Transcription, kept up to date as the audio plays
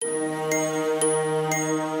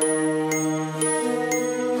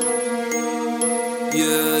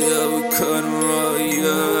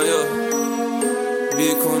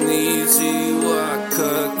See what I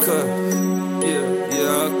cut.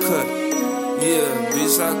 Yeah, I cut. Yeah,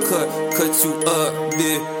 bitch, I cut you up,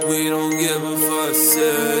 bitch. We don't give a fuck,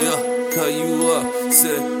 say, yeah, cut you up,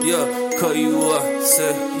 say, yeah, cut you up,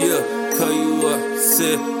 say, yeah, cut you up,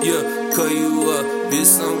 say, yeah, cut you up,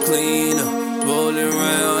 bitch, I'm cleaner, rolling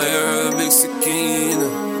around Arabic Sakina.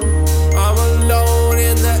 I'm alone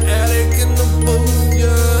in the attic in the booth,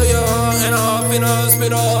 yeah, and I'm finna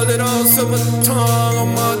spit all that on silver tongue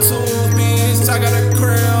on my tooth, bitch. I got a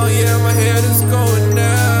crown, yeah, my head is going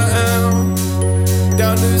down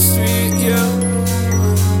the street, yeah.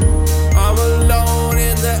 I'm alone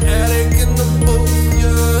in the attic in the booth,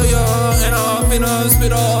 yeah, and I'm finna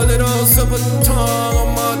spit all that on silver tongue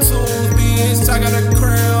on my tooth, bitch. I got a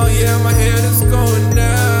crown, yeah, my head is going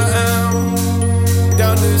down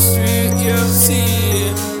the street, yeah. See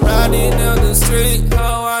it, riding down the street,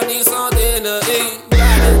 oh, I need something to eat.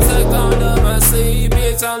 Riding tucked under my sleeve,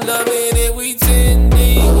 bitch, I'm loving it, we 10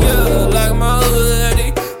 deep, yeah. Like my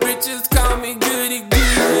hoodie, bitches call me goody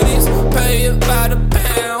goodies. Pay it by the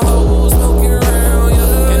pound, hoes smoking around,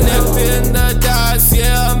 yeah. And that finna dice,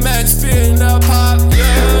 yeah, match finna pop,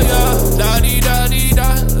 yeah. Da-dee-da-dee-da,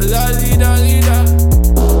 da-dee-da-dee-da.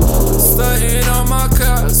 Stuntin' on my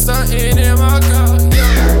car, stuntin' in my car,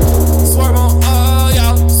 yeah. Swerve on all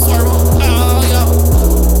y'all, swerve on all y'all.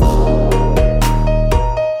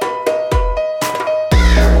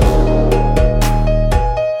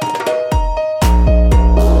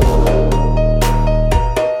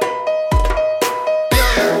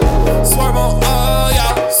 Swerve on all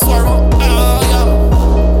y'all, swerve on all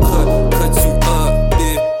y'all. Cut you up,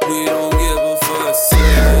 bitch, we don't give a fuck, say,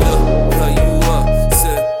 yeah. Cut you up,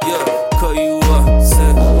 say, yeah, cut you up,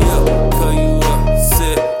 say, yeah, cut you up,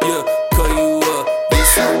 say, yeah, cut you up,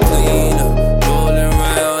 bitch, I'm cleaner, rolling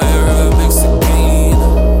around Arabic Sakina.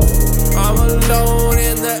 I'm alone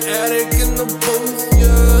in the attic in the booth,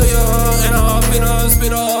 yeah, and I'm finna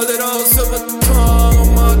spit all that on silver tongue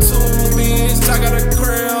on my tooth, bitch. I got a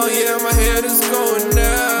crown, yeah, my head is going down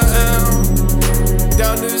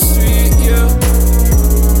the street, yeah.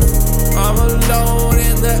 I'm alone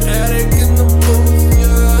in the attic in the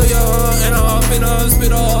booth, yeah, and I'm finna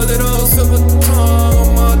spit all that on silver tongue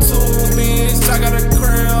on my tooth, bitch. I got a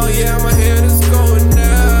crown, yeah, my head is going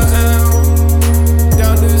down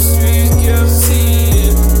the street, yeah. See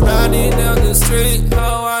it, riding down the street.